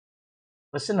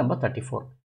Question number 34.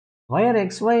 Wire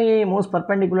xy moves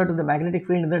perpendicular to the magnetic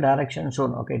field in the direction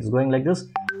shown. Okay, it's going like this.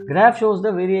 Graph shows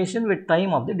the variation with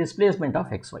time of the displacement of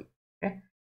xy. Okay.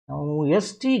 Now,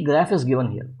 ST graph is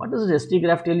given here. What does the ST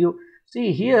graph tell you?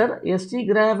 See here, ST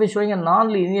graph is showing a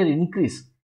non-linear increase.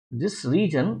 This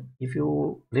region, if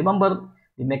you remember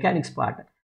the mechanics part,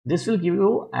 this will give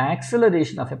you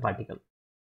acceleration of a particle.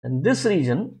 And this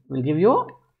region will give you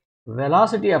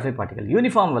velocity of a particle,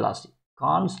 uniform velocity,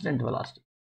 constant velocity,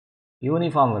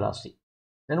 uniform velocity.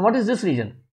 Then what is this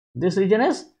region? This region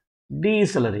is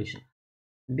deceleration.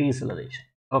 Deceleration.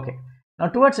 Okay. Now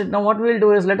towards it, now what we will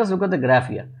do is, let us look at the graph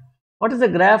here. What is the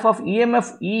graph of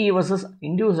EMF E versus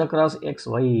induced across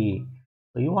XY?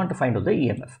 So you want to find out the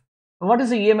EMF. So what is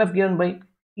the EMF given by?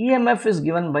 EMF is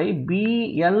given by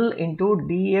BL into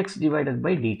dx divided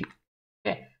by dt.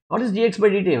 Okay. What is dx by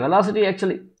dt? Velocity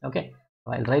actually. Okay.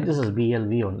 I'll write this as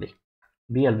BLV only.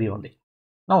 BLV only.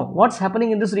 Now what's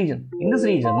happening in this region? In this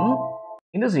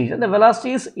region, the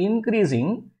velocity is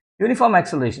increasing, uniform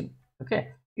acceleration.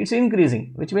 Okay. It's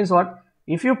increasing, which means what?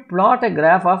 If you plot a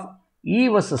graph of E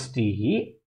versus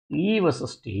T,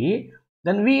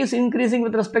 then V is increasing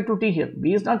with respect to T here.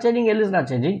 V is not changing, L is not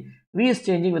changing, V is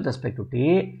changing with respect to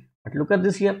T. But look at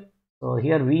this here. So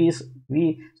here V is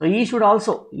V. So E should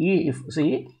also, if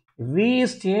V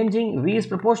is changing, V is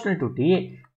proportional to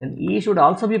T, then E should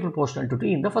also be proportional to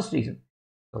T in the first region.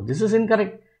 So this is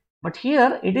incorrect. But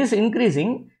here it is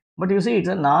increasing, but you see it's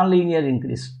a non-linear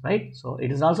increase, right? So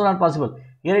it is also not possible.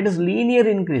 Here it is linear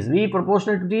increase. V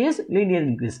proportional to T is linear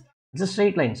increase. It's a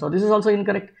straight line. So this is also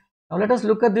incorrect. Now let us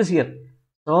look at this here.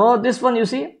 So this one, you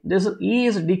see, this E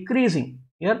is decreasing.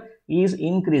 Here E is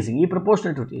increasing. E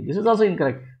proportional to T. This is also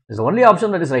incorrect. This is the only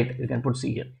option that is right. You can put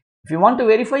C here. If you want to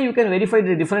verify, you can verify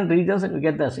the different regions and you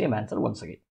get the same answer once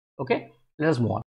again. Okay. Let us move on.